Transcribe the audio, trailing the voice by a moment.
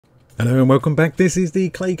Hello and welcome back. This is the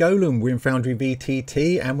Clay Golem. We're in Foundry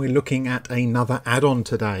VTT and we're looking at another add-on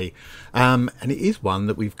today. And it is one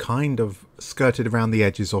that we've kind of skirted around the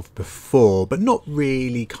edges of before, but not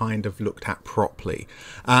really kind of looked at properly.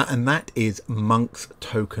 And that is Monk's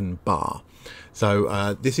Token Bar.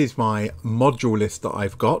 So this is my module list that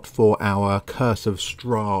I've got for our Curse of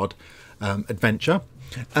Strahd adventure.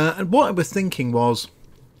 And what I was thinking was,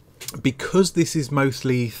 because this is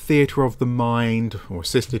mostly theatre of the mind, or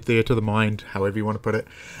assisted theatre of the mind, however you want to put it,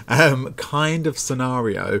 kind of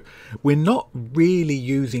scenario, we're not really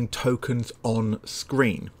using tokens on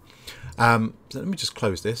screen. So let me just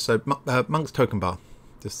close this. So Monk's Token Bar,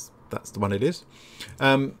 that's the one it is.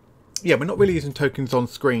 Yeah, we're not really using tokens on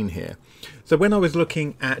screen here. So when I was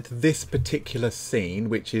looking at this particular scene,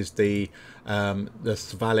 which is the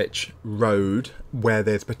Svalich Road, where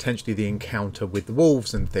there's potentially the encounter with the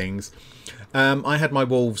wolves and things, I had my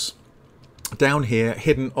wolves down here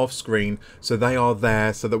hidden off screen, so they are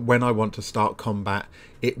there so that when I want to start combat,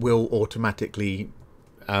 it will automatically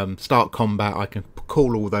start combat. I can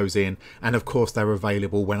call all those in, and of course they're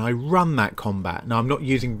available when I run that combat. Now I'm not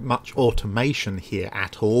using much automation here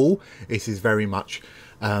at all. This is very much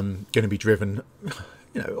going to be driven,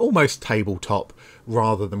 you know, almost tabletop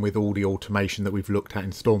rather than with all the automation that we've looked at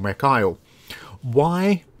in Stormwreck Isle.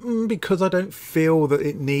 Why? Because I don't feel that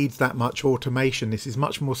it needs that much automation. This is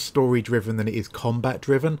much more story driven than it is combat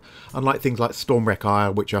driven. Unlike things like Stormwreck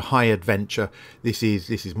Isle, which are high adventure, this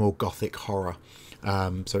is more gothic horror.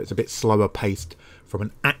 So it's a bit slower paced from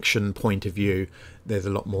an action point of view. There's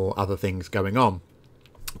a lot more other things going on.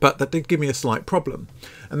 But that did give me a slight problem.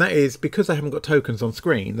 And that is because I haven't got tokens on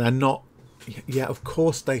screen, they're not... Yeah, of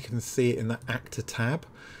course they can see it in the actor tab.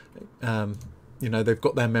 You know, they've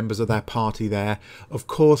got their members of their party there. Of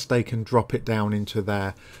course they can drop it down into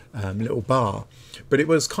their little bar. But it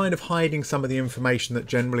was kind of hiding some of the information that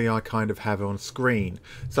generally I kind of have on screen.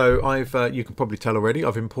 So I've, you can probably tell already,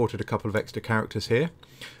 I've imported a couple of extra characters here.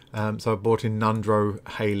 So I've brought in Nundro,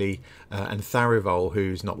 Haley and Tharivol,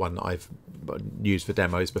 who's not one that I've used for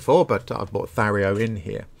demos before, but I've brought Thario in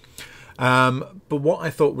here. But what I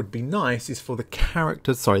thought would be nice is for the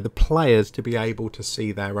the players to be able to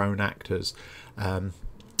see their own actors. And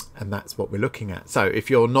that's what we're looking at. So if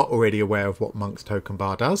you're not already aware of what Monk's Token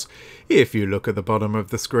Bar does, if you look at the bottom of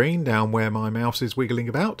the screen down where my mouse is wiggling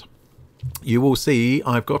about, you will see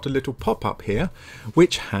I've got a little pop-up here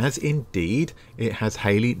which has indeed, it has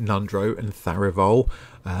Haley, Nundro and Tharivol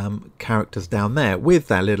characters down there with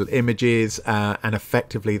their little images, and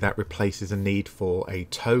effectively that replaces a need for a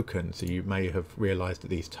token. So you may have realized that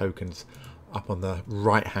these tokens up on the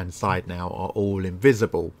right hand side now are all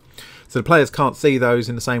invisible. So the players can't see those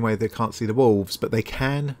in the same way they can't see the wolves, but they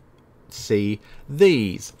can see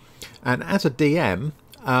these. And as a DM,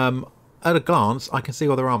 at a glance, I can see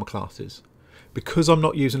all their armor classes. Because I'm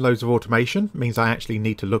not using loads of automation, means I actually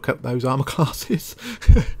need to look up those armor classes.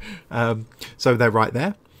 So they're right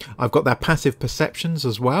there. I've got their passive perceptions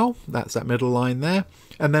as well. That's that middle line there.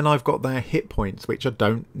 And then I've got their hit points, which I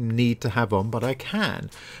don't need to have on, but I can.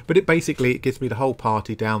 But it basically, it gives me the whole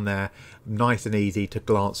party down there, nice and easy to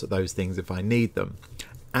glance at those things if I need them.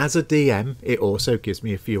 As a DM, it also gives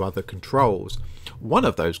me a few other controls. One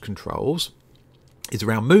of those controls is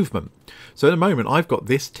around movement. So at the moment I've got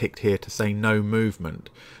this ticked here to say no movement.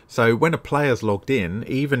 So when a player's logged in,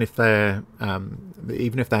 even if their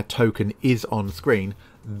token is on screen,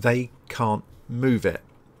 they can't move it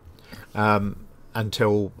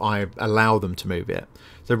until I allow them to move it.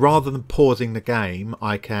 So rather than pausing the game,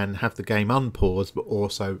 I can have the game unpause but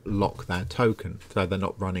also lock their token so they're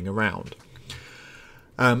not running around.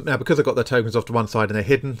 Now, because I've got the tokens off to one side and they're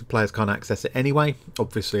hidden, the players can't access it anyway.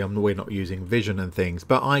 Obviously, we're not using vision and things,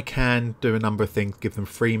 but I can do a number of things, give them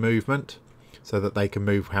free movement so that they can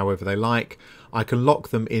move however they like. I can lock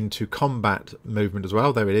them into combat movement as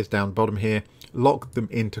well. There it is down bottom here. Lock them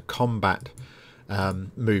into combat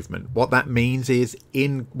movement. What that means is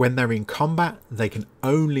when they're in combat, they can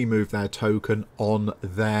only move their token on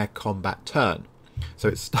their combat turn. So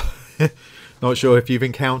it's... Not sure if you've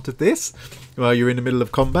encountered this while you're in the middle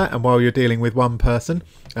of combat and while you're dealing with one person,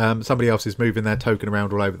 somebody else is moving their token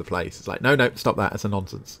around all over the place. It's like, no, stop that. That's a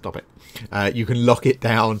nonsense. Stop it. You can lock it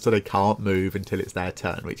down so they can't move until it's their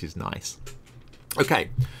turn, which is nice.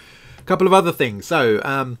 Okay, a couple of other things.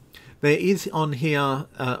 So there is on here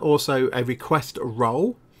also a request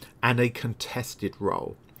role and a contested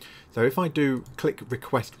role. So if I do click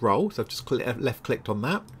request role, so I've just left clicked on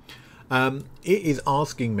that, it is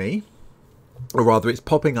asking me or rather it's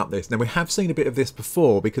popping up this. Now we have seen a bit of this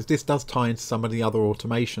before because this does tie into some of the other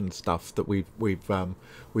automation stuff that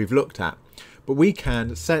we've looked at. But we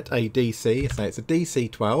can set a DC, say it's a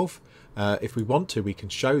DC 12. If we want to, we can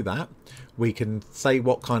show that. We can say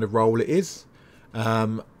what kind of role it is,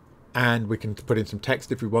 and we can put in some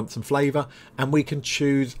text if we want some flavor, and we can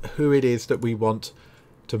choose who it is that we want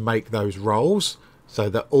to make those roles. So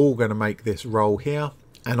they're all going to make this role here,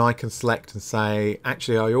 and I can select and say,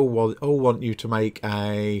 actually I all want you to make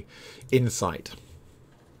a insight.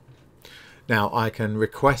 Now I can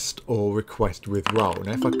request or request with role.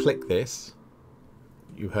 Now if I click this,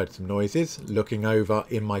 you heard some noises. Looking over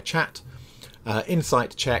in my chat,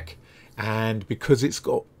 insight check, and because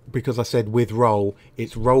I said with role,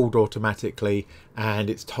 it's rolled automatically and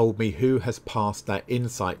it's told me who has passed that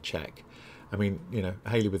insight check. I mean, you know,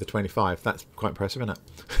 Haley with a 25, that's quite impressive, isn't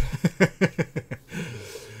it?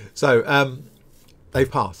 So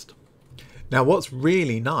they've passed. Now what's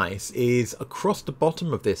really nice is across the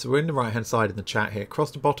bottom of this, we're in the right hand side in the chat here,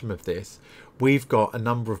 across the bottom of this we've got a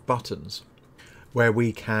number of buttons where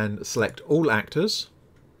we can select all actors.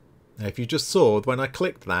 Now if you just saw, when I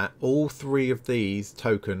clicked that, all 3 of these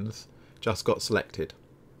tokens just got selected.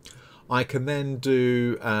 I can then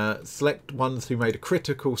do select ones who made a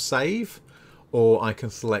critical save, or I can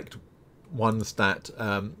select ones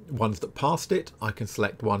that passed it. I can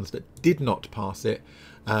select ones that did not pass it,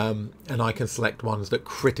 and I can select ones that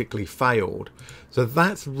critically failed. So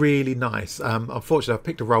that's really nice. Unfortunately, I've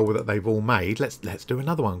picked a role that they've all made. Let's do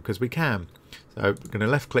another one because we can. So we're going to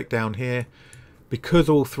left click down here. Because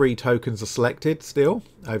all 3 tokens are selected still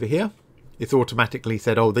over here, it's automatically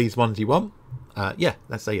said, oh, these ones you want? Yeah,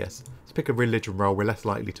 let's say yes. Let's pick a religion role. We're less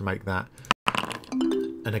likely to make that.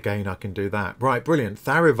 And again, I can do that. Right, brilliant.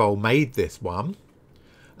 Tharivol made this one.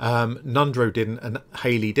 Nundro didn't and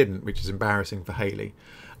Haley didn't, which is embarrassing for Haley.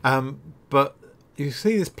 But you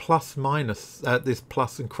see this plus minus, this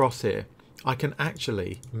plus and cross here. I can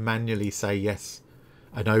actually manually say yes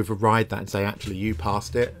and override that and say, actually, you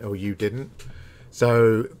passed it or you didn't.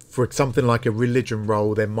 So for something like a religion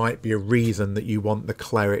role, there might be a reason that you want the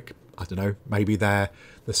cleric. I don't know, maybe they're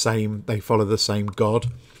the same, they follow the same god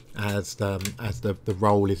as the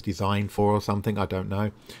role is designed for or something. I don't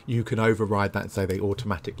know. You can override that and say they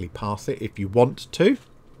automatically pass it if you want to.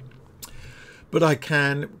 But I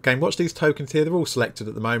can, again, watch these tokens here. They're all selected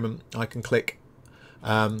at the moment. I can click.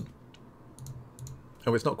 Oh,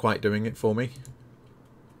 it's not quite doing it for me.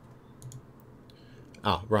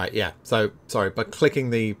 Ah, right, yeah. So, sorry, by clicking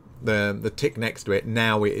the tick next to it,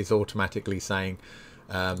 now it is automatically saying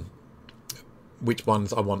which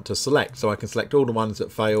ones I want to select. So I can select all the ones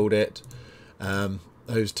that failed it,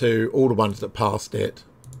 those 2, all the ones that passed it,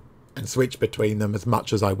 and switch between them as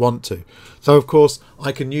much as I want to. So, of course,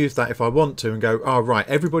 I can use that if I want to and go, oh, right,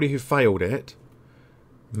 everybody who failed it,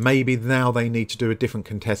 maybe now they need to do a different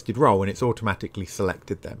contested role, and it's automatically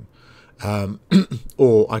selected them.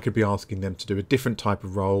 Or I could be asking them to do a different type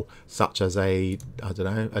of role, such as a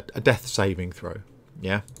death saving throw.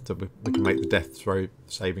 Yeah, so we can make the death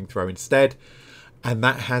saving throw instead, and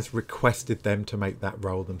that has requested them to make that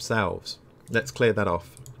role themselves. Let's clear that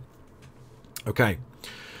off. Okay,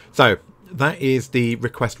 so that is the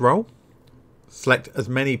request role. Select as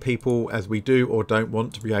many people as we do or don't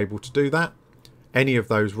want to be able to do that. Any of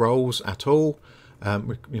those roles at all.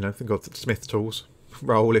 Think of the Smith tools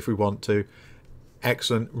role if we want to.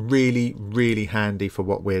 Excellent, really handy for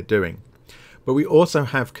what we're doing. But we also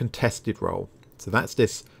have contested role. So that's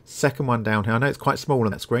this second one down here. I know it's quite small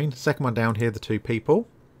on that screen. Second one down here, the 2 people.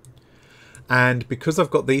 And because I've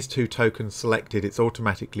got these 2 tokens selected, it's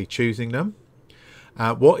automatically choosing them.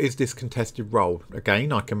 What is this contested role?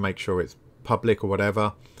 Again, I can make sure it's public or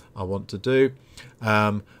whatever I want to do.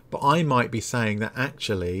 But I might be saying that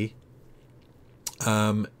actually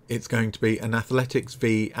it's going to be an athletics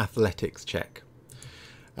v athletics check.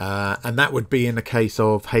 And that would be in the case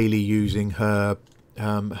of Haley using her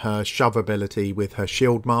shove ability with her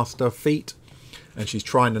shield master feat, and she's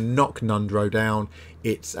trying to knock Nundro down.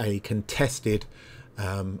 It's a contested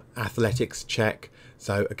athletics check.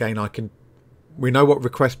 So again, we know what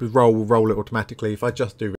request with role will roll it automatically. If I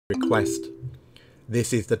just do request,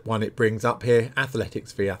 this is the one it brings up here,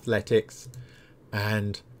 athletics v athletics,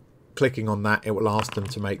 and clicking on that, it will ask them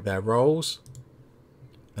to make their rolls,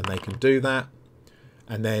 and they can do that.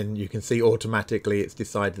 And then you can see automatically it's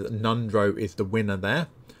decided that Nundro is the winner there.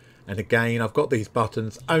 And again, I've got these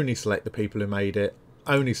buttons, only select the people who made it,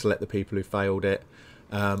 only select the people who failed it,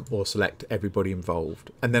 or select everybody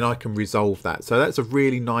involved. And then I can resolve that. So that's a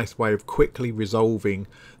really nice way of quickly resolving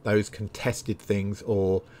those contested things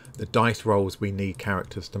or the dice rolls we need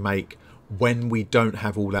characters to make when we don't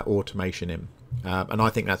have all that automation in. And I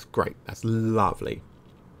think that's great. That's lovely.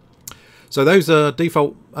 So those are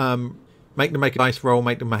default. Make them make a dice roll,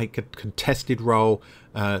 make them make a contested roll,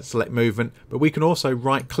 select movement. But we can also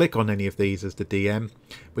right click on any of these as the DM.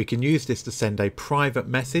 We can use this to send a private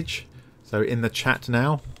message. So in the chat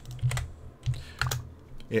now,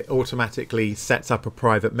 it automatically sets up a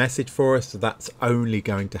private message for us. So that's only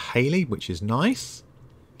going to Hayley, which is nice.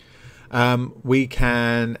 We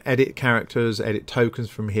can edit characters, edit tokens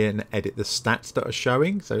from here, and edit the stats that are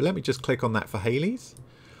showing. So let me just click on that for Hayley's.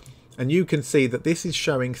 And you can see that this is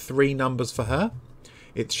showing 3 numbers for her.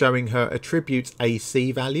 It's showing her attributes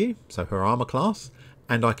AC value, so her armor class.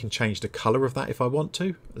 And I can change the color of that if I want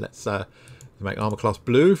to. Let's make armor class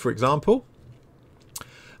blue, for example.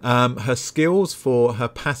 Her skills for her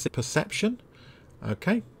passive perception.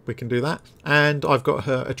 Okay, we can do that. And I've got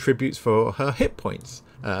her attributes for her hit points.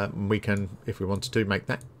 We can, if we wanted to, make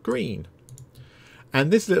that green.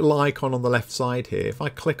 And this little icon on the left side here, if I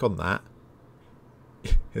click on that,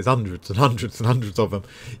 there's hundreds and hundreds and hundreds of them.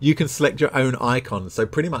 You can select your own icons. So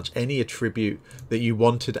pretty much any attribute that you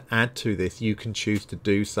wanted to add to this, you can choose to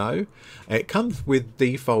do so. It comes with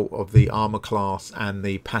default of the armor class and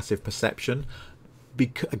the passive perception.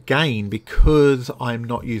 Again, because I'm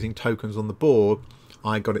not using tokens on the board,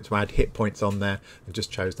 I got it to add hit points on there and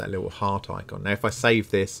just chose that little heart icon. Now if I save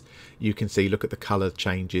this, you can see, look at the color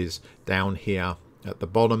changes down here at the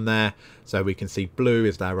bottom there. So we can see blue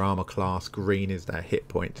is their armor class, green is their hit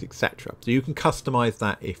points, etc. So you can customize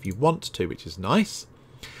that if you want to, which is nice.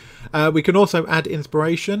 We can also add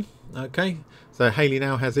inspiration. Okay, so Hayley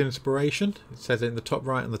now has inspiration. It says it in the top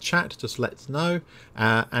right in the chat, just lets know.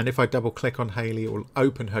 And if I double click on Hayley, it will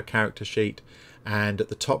open her character sheet. And at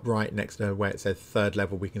the top right next to her where it says 3rd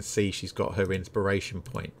level, we can see she's got her inspiration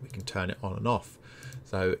point. We can turn it on and off.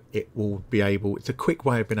 So it will be able, it's a quick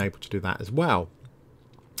way of being able to do that as well.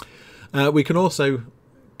 We can also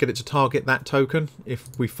get it to target that token if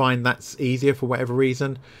we find that's easier for whatever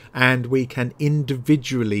reason. And we can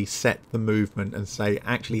individually set the movement and say,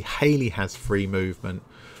 actually, Hayley has free movement,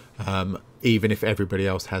 even if everybody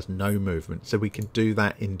else has no movement. So we can do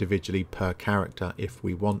that individually per character if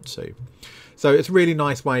we want to. So it's a really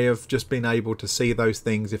nice way of just being able to see those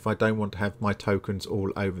things if I don't want to have my tokens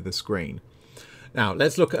all over the screen. Now,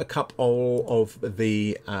 let's look at a couple of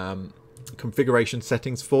the configuration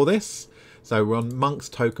settings for this. So we're on Monk's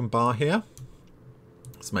token bar here.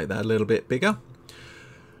 Let's make that a little bit bigger.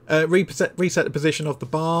 Reset the position of the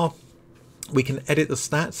bar. We can edit the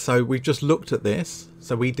stats. So we've just looked at this.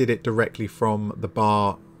 So we did it directly from the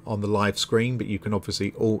bar on the live screen, but you can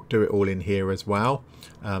obviously do it all in here as well.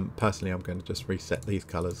 Personally, I'm going to just reset these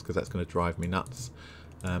colors because that's going to drive me nuts.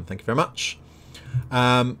 Thank you very much.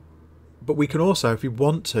 But we can also, if we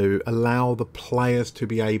want to, allow the players to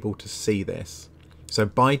be able to see this. So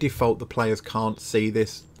by default, the players can't see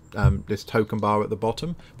this this token bar at the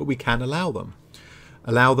bottom, but we can allow them.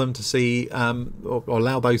 Allow them to see, or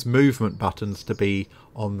allow those movement buttons to be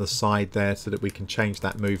on the side there so that we can change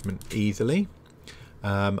that movement easily.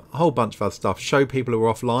 A whole bunch of other stuff. Show people who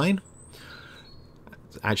are offline.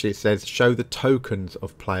 Actually, it says show the tokens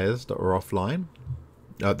of players that are offline.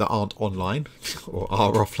 That aren't online or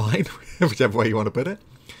are offline, whichever way you want to put it.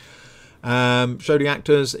 Show the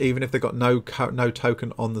actors even if they've got no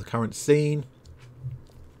token on the current scene.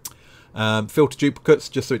 Filter duplicates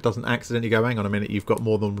just so it doesn't accidentally go, hang on a minute, you've got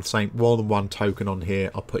more than one token on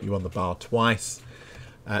here, I'll put you on the bar twice.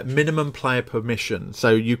 Minimum player permission,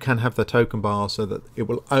 so you can have the token bar so that it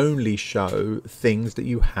will only show things that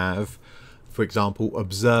you have, for example,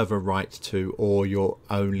 observer rights to, or your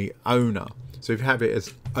only owner. So if you have it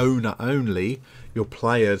as owner only, your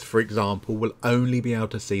players, for example, will only be able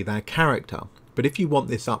to see their character. But if you want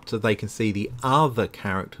this up so they can see the other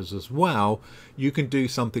characters as well, you can do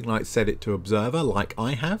something like set it to observer, like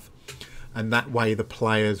I have. And that way the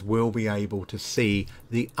players will be able to see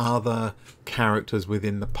the other characters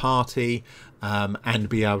within the party and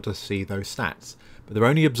be able to see those stats. But they're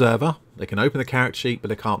only observer. They can open the character sheet, but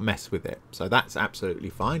they can't mess with it. So that's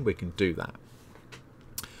absolutely fine. We can do that.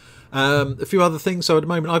 A few other things. So at the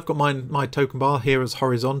moment I've got my token bar here as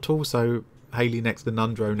horizontal, so Hayley next to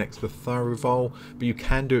Nundro next to Thorovol, but you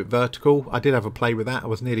can do it vertical. I did have a play with that. I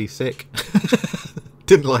was nearly sick.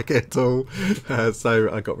 Didn't like it at all, so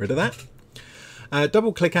I got rid of that.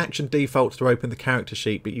 Double click action defaults to open the character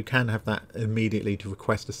sheet, but you can have that immediately to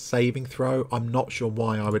request a saving throw. I'm not sure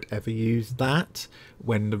why I would ever use that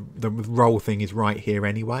when the roll thing is right here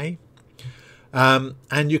anyway.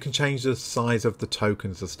 And you can change the size of the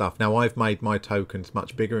tokens and stuff. Now I've made my tokens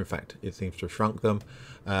much bigger. In fact, it seems to have shrunk them.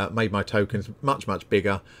 Made my tokens much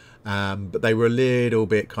bigger. but they were a little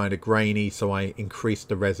bit kind of grainy, so I increased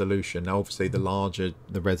the resolution. Now, obviously, the larger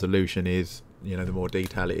the resolution is, you know, the more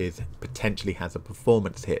detail it is, potentially has a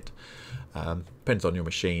performance hit. Depends on your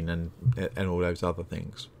machine and all those other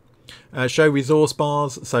things. Show resource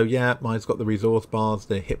bars. So yeah, mine's got the resource bars,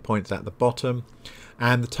 the hit points at the bottom.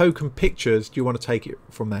 And the token pictures, do you want to take it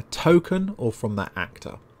from that token or from that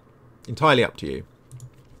actor? Entirely up to you.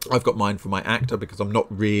 I've got mine for my actor because I'm not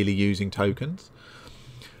really using tokens.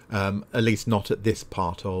 At least not at this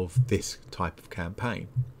part of this type of campaign.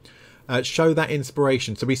 Show that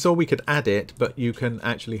inspiration. So we saw we could add it, but you can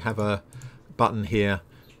actually have a button here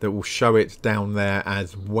that will show it down there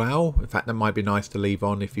as well. In fact, that might be nice to leave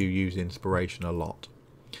on if you use inspiration a lot.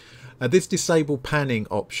 This disable panning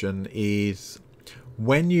option is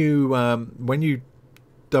when you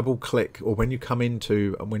double click, or when you come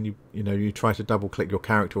into, when you try to double click your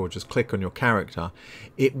character or just click on your character,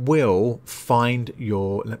 it will find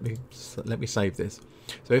your, let me save this.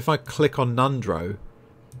 So if I click on Nundro,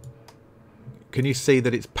 can you see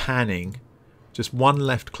that it's panning? Just one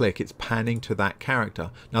left click, it's panning to that character.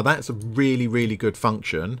 Now that's a really, really good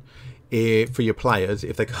function for your players.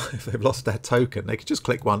 If they've lost their token, they could just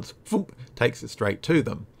click once, boom, takes it straight to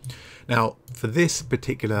them. Now for this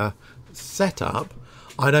particular setup,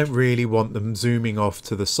 I don't really want them zooming off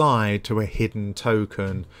to the side to a hidden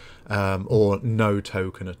token or no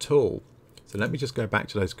token at all. So let me just go back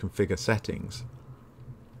to those configure settings.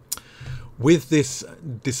 With this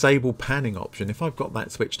disable panning option, if I've got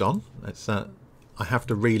that switched on, I have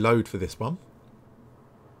to reload for this one.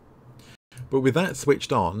 But with that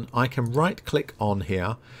switched on, I can right click on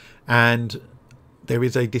here and there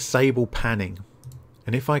is a disable panning.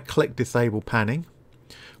 And if I click disable panning,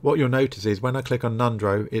 what you'll notice is when I click on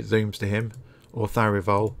Nundro, it zooms to him, or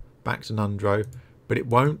Tharivol, back to Nundro, but it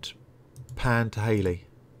won't pan to Haley.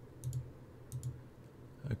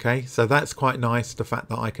 Okay, so that's quite nice, the fact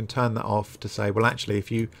that I can turn that off to say, well, actually, if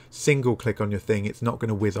you single click on your thing, it's not going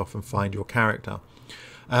to whiz off and find your character.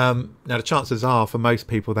 Now, the chances are, for most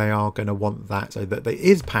people, they are going to want that, so that there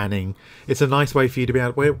is panning. It's a nice way for you to be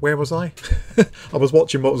able, where was I? I was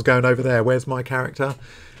watching what was going over there. Where's my character?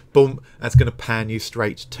 Boom, that's going to pan you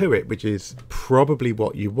straight to it, which is probably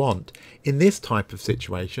what you want. In this type of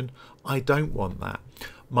situation, I don't want that.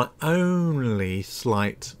 My only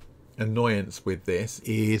slight annoyance with this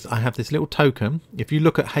is I have this little token. If you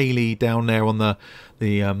look at Haley down there on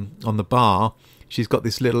the bar, she's got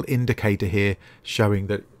this little indicator here showing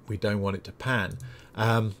that we don't want it to pan.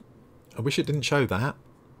 I wish it didn't show that,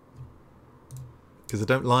 because I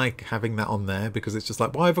don't like having that on there, because it's just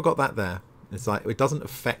like, why have I got that there? It's like, it doesn't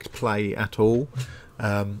affect play at all,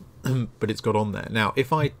 but it's got on there. Now,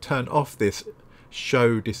 if I turn off this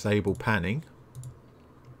show disable panning,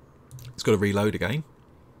 it's got to reload again.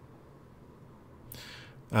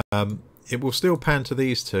 It will still pan to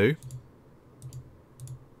these two.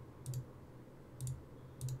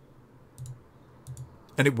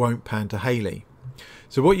 And it won't pan to Haley.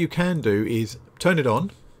 So what you can do is turn it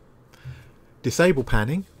on, disable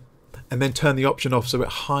panning, and then turn the option off so it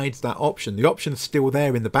hides that option. The option's still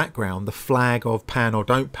there in the background. The flag of pan or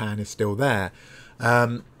don't pan is still there.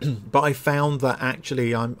 But I found that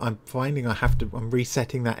actually I'm finding I'm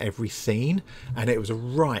resetting that every scene, and it was a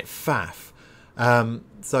right faff.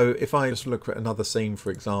 So if I just look at another scene,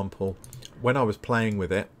 for example, when I was playing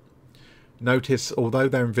with it, notice although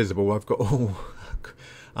they're invisible, I've got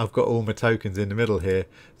all my tokens in the middle here,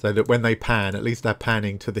 so that when they pan, at least they're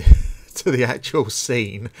panning to the to the actual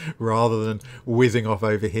scene rather than whizzing off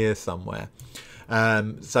over here somewhere.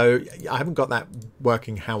 So I haven't got that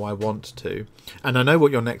working how I want to. And I know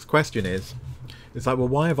what your next question is. It's like, well,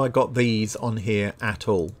 why have I got these on here at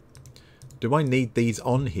all? Do I need these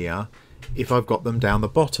on here if I've got them down the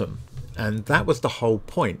bottom? And that was the whole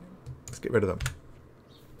point. Let's get rid of them.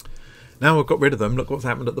 Now I've got rid of them, look what's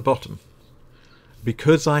happened at the bottom.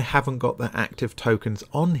 Because I haven't got the active tokens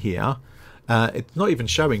on here, it's not even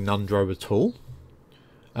showing Nundro at all.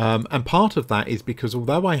 And part of that is because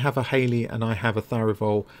although I have a Haley and I have a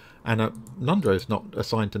Tharivol, and Nundro's not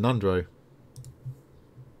assigned to Nundro.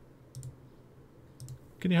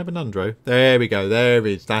 Can you have a Nundro? There we go, there it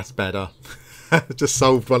is, that's better. Just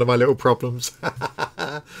solved one of my little problems.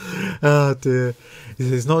 Oh dear.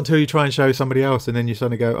 It's not until you try and show somebody else and then you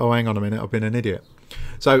suddenly go, oh hang on a minute, I've been an idiot.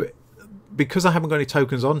 So because I haven't got any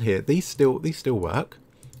tokens on here, these still work.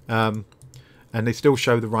 And they still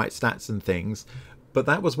show the right stats and things. But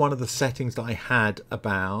that was one of the settings that I had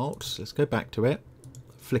about, let's go back to it,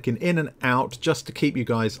 flicking in and out just to keep you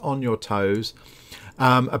guys on your toes,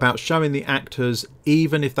 about showing the actors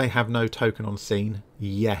even if they have no token on scene.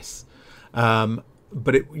 Yes.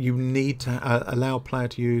 but you need to allow player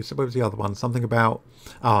to use, what was the other one? Something about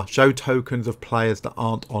show tokens of players that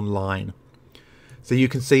aren't online. So you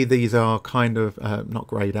can see these are kind of not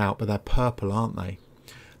greyed out, but they're purple, aren't they?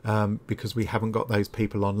 Because we haven't got those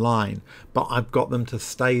people online, but I've got them to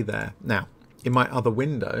stay there. Now, in my other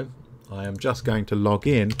window, I am just going to log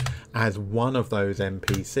in as one of those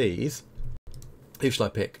NPCs. Who shall I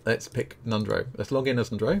pick? Let's pick Nundro. Let's log in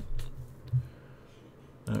as Nundro.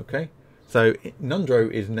 Okay, so Nundro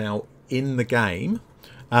is now in the game,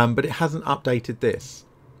 but it hasn't updated this.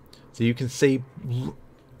 So you can see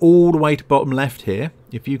all the way to bottom left here,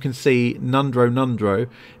 if you can see Nundro,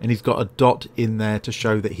 and he's got a dot in there to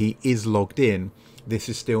show that he is logged in. This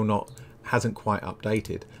is still not, hasn't quite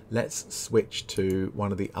updated. Let's switch to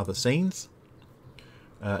one of the other scenes.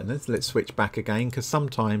 And let's switch back again, because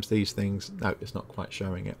sometimes these things, no, it's not quite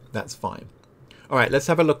showing it. That's fine. All right, let's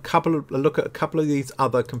have a look at a couple of these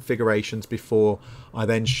other configurations before I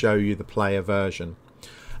then show you the player version.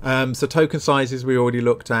 So token sizes we already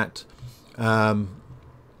looked at.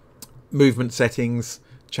 Movement settings,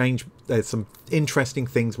 change. There's some interesting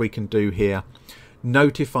things we can do here.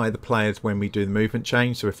 Notify the players when we do the movement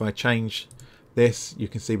change. So if I change this, you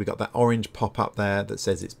can see we got that orange pop up there that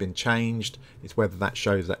says it's been changed. It's whether that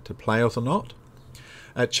shows that to players or not.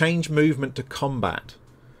 Change movement to combat.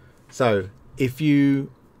 So if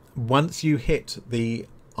you, once you hit the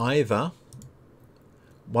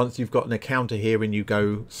once you've got an encounter here and you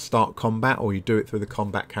go start combat, or you do it through the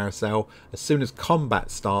combat carousel, as soon as combat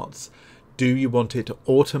starts, do you want it to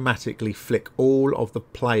automatically flick all of the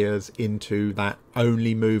players into that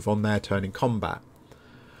only move on their turn in combat?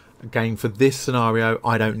 Again, for this scenario,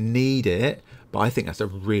 I don't need it, but I think that's a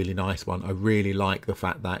really nice one. I really like the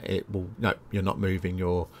fact that it will, no, you're not moving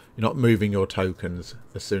your tokens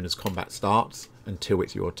as soon as combat starts until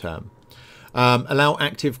it's your turn. Allow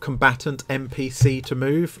active combatant NPC to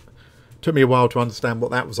move. Took me a while to understand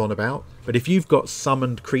what that was on about, but if you've got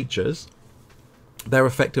summoned creatures, they're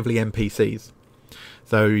effectively NPCs.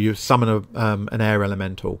 So you summon an air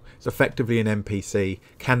elemental. It's effectively an NPC.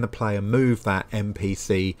 Can the player move that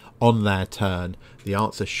NPC on their turn? The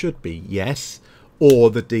answer should be yes, or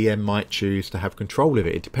the DM might choose to have control of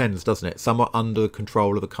it. It depends, doesn't it? Some are under the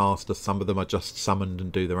control of the caster, some of them are just summoned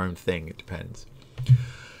and do their own thing. It depends.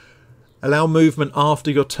 Allow movement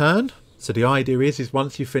after your turn. So the idea is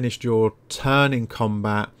once you've finished your turn in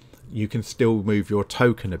combat, you can still move your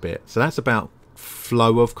token a bit. So that's about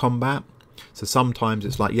flow of combat. So sometimes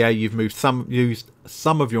it's like, yeah, you've used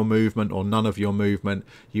some of your movement or none of your movement.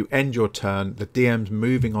 You end your turn. The DM's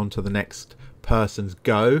moving on to the next person's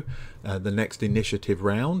go, the next initiative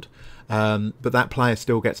round. But that player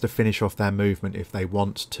still gets to finish off their movement if they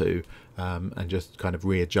want to, and just kind of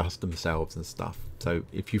readjust themselves and stuff. So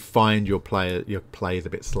if you find your play is a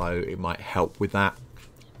bit slow, it might help with that.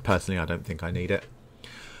 Personally, I don't think I need it.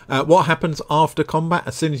 What happens after combat?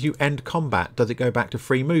 As soon as you end combat, does it go back to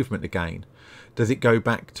free movement again? Does it go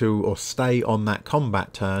back to or stay on that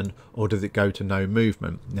combat turn, or does it go to no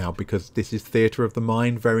movement? Now, because this is theatre of the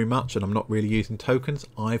mind very much, and I'm not really using tokens,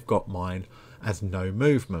 I've got mine as no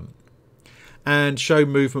movement. And show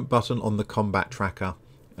movement button on the combat tracker.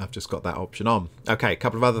 I've just got that option on. Okay, a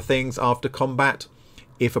couple of other things after combat.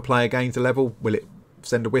 If a player gains a level, will it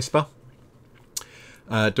send a whisper?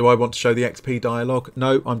 Do I want to show the XP dialogue?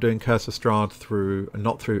 No, I'm doing Curse of Strahd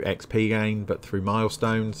not through XP gain, but through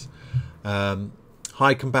milestones.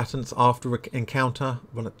 Hide combatants after encounter.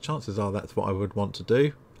 Well, chances are that's what I would want to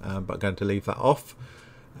do, but I'm going to leave that off.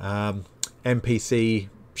 NPC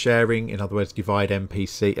sharing, in other words, divide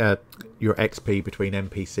NPC your XP between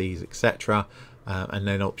NPCs, etc. And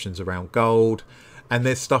then options around gold. And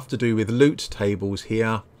there's stuff to do with loot tables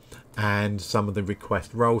here, and some of the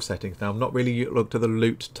request role settings. Now, I've not really looked at the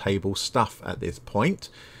loot table stuff at this point.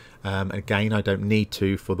 Again, I don't need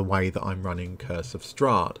to for the way that I'm running Curse of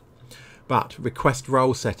Strahd. But request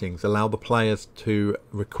role settings allow the players to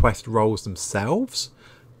request roles themselves.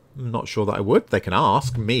 I'm not sure that I would. They can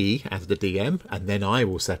ask me as the DM, and then I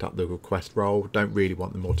will set up the request role. Don't really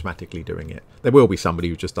want them automatically doing it. There will be somebody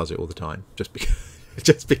who just does it all the time, just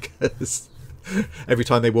because every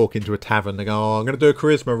time they walk into a tavern, they go, "Oh, I'm going to do a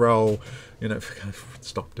charisma roll." You know,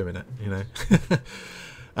 stop doing it. You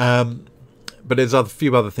know. But there's a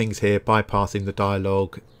few other things here: bypassing the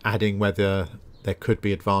dialogue, adding whether there could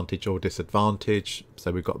be advantage or disadvantage.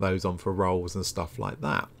 So we've got those on for rolls and stuff like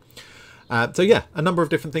that. So yeah, a number of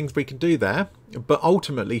different things we can do there. But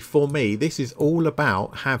ultimately, for me, this is all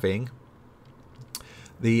about having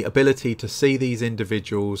the ability to see these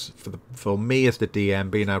individuals, for me as the DM,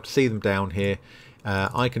 being able to see them down here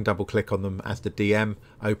I can double click on them as the DM,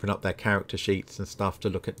 open up their character sheets and stuff to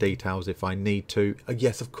look at details if I need to.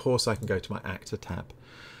 Yes, of course I can go to my actor tab.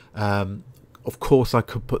 Of course I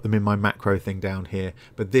could put them in my macro thing down here,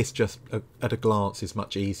 but this just at a glance is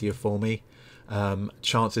much easier for me.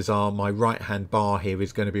 Chances are my right hand bar here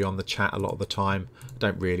is going to be on the chat a lot of the time. I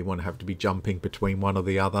don't really want to have to be jumping between one or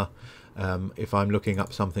the other. If I'm looking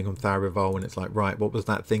up something on Tharivol and it's like, right, what was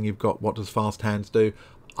that thing you've got? What does fast hands do?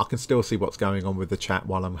 I can still see what's going on with the chat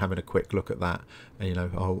while I'm having a quick look at that. And, you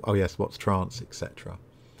know, oh yes, what's trance, etc.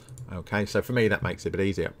 Okay, so for me that makes it a bit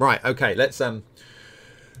easier. Right, okay, let's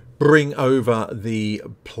bring over the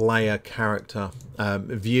player character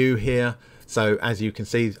view here. So as you can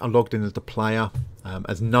see, I'm logged in as the player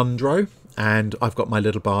as Nundro, and I've got my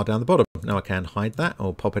little bar down the bottom. Now I can hide that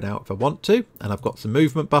or pop it out if I want to, and I've got some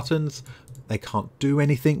movement buttons. They can't do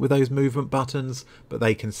anything with those movement buttons, but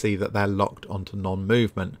they can see that they're locked onto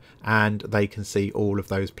non-movement, and they can see all of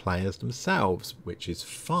those players themselves, which is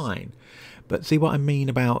fine. But see what I mean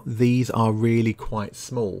about these are really quite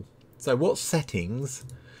small. So what settings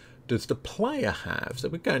does the player have? So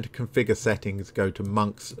we're going to configure settings, go to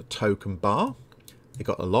Monk's token bar. They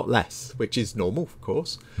got a lot less, which is normal, of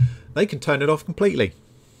course. They can turn it off completely.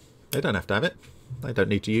 They don't have to have it. They don't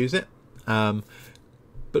need to use it.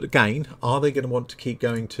 But again, are they going to want to keep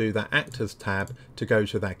going to that actors tab to go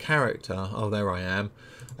to their character? Oh, there I am.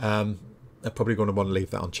 They're probably going to want to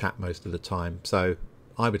leave that on chat most of the time. So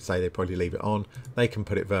I would say they probably leave it on. They can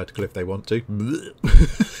put it vertical if they want to.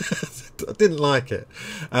 I didn't like it.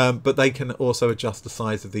 But they can also adjust the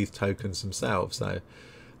size of these tokens themselves. So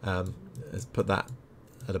let's put that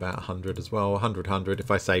at about 100 as well. 100, 100. If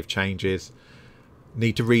I save changes,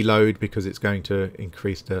 need to reload because it's going to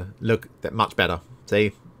increase the look that much better.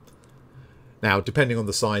 See? Now, depending on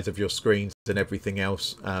the size of your screens and everything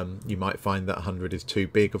else, you might find that 100 is too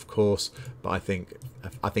big, of course. But I think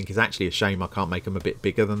it's actually a shame I can't make them a bit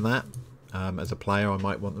bigger than that. As a player, I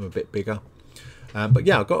might want them a bit bigger. But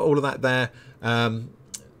yeah, I've got all of that there.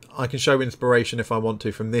 I can show inspiration if I want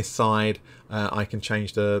to from this side. I can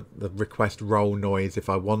change the request roll noise if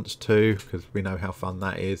I want to, because we know how fun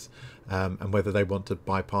that is. And whether they want to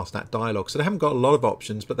bypass that dialogue. So they haven't got a lot of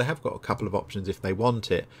options, but they have got a couple of options if they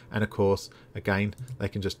want it. And of course, again, they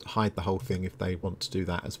can just hide the whole thing if they want to do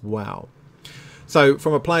that as well. So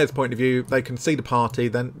from a player's point of view, they can see the party,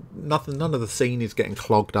 then none of the scene is getting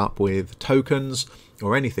clogged up with tokens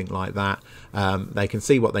or anything like that. They can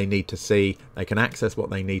see what they need to see. They can access what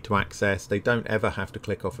they need to access. They don't ever have to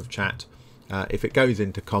click off of chat. If it goes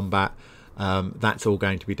into combat, that's all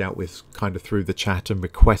going to be dealt with kind of through the chat and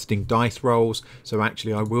requesting dice rolls. So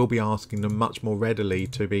actually I will be asking them much more readily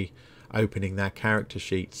to be opening their character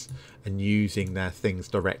sheets and using their things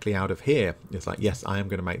directly out of here. It's like, yes, I am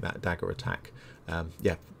going to make that dagger attack.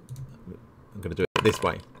 Yeah, I'm going to do it this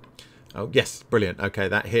way. Oh, yes, brilliant. Okay,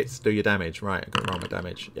 that hits. Do your damage. Right, I've got to roll my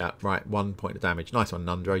damage. Yeah, right, 1 point of damage. Nice one,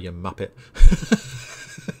 Nundro, you muppet.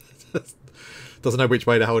 Doesn't know which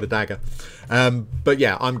way to hold a dagger. But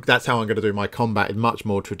yeah, that's how I'm going to do my combat. It's much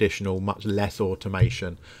more traditional, much less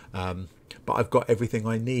automation. But I've got everything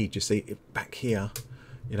I need. You see, back here,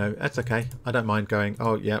 you know, that's okay. I don't mind going,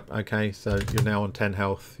 oh, yep, okay, so you're now on 10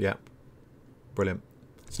 health. Yep, brilliant.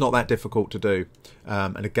 It's not that difficult to do.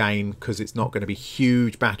 And again, because it's not going to be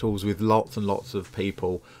huge battles with lots and lots of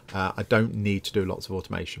people, I don't need to do lots of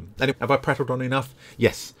automation. Anyway, have I prattled on enough?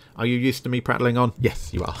 Yes. Are you used to me prattling on?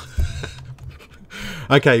 Yes, you are.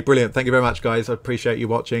 Okay, brilliant. Thank you very much, guys. I appreciate you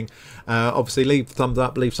watching. Obviously, leave a thumbs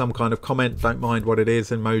up, leave some kind of comment. Don't mind what it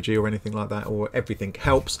is, emoji or anything like that, or everything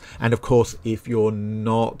helps. And of course, if you're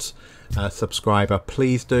not a subscriber,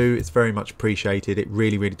 please do. It's very much appreciated. It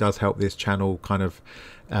really, really does help this channel kind of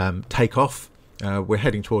take off. We're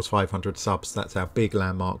heading towards 500 subs. That's our big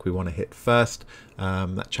landmark we want to hit first.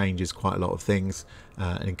 That changes quite a lot of things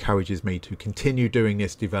and encourages me to continue doing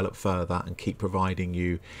this, develop further, and keep providing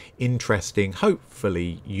you interesting,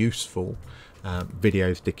 hopefully useful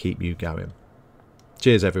videos to keep you going.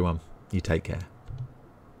 Cheers, everyone. You take care.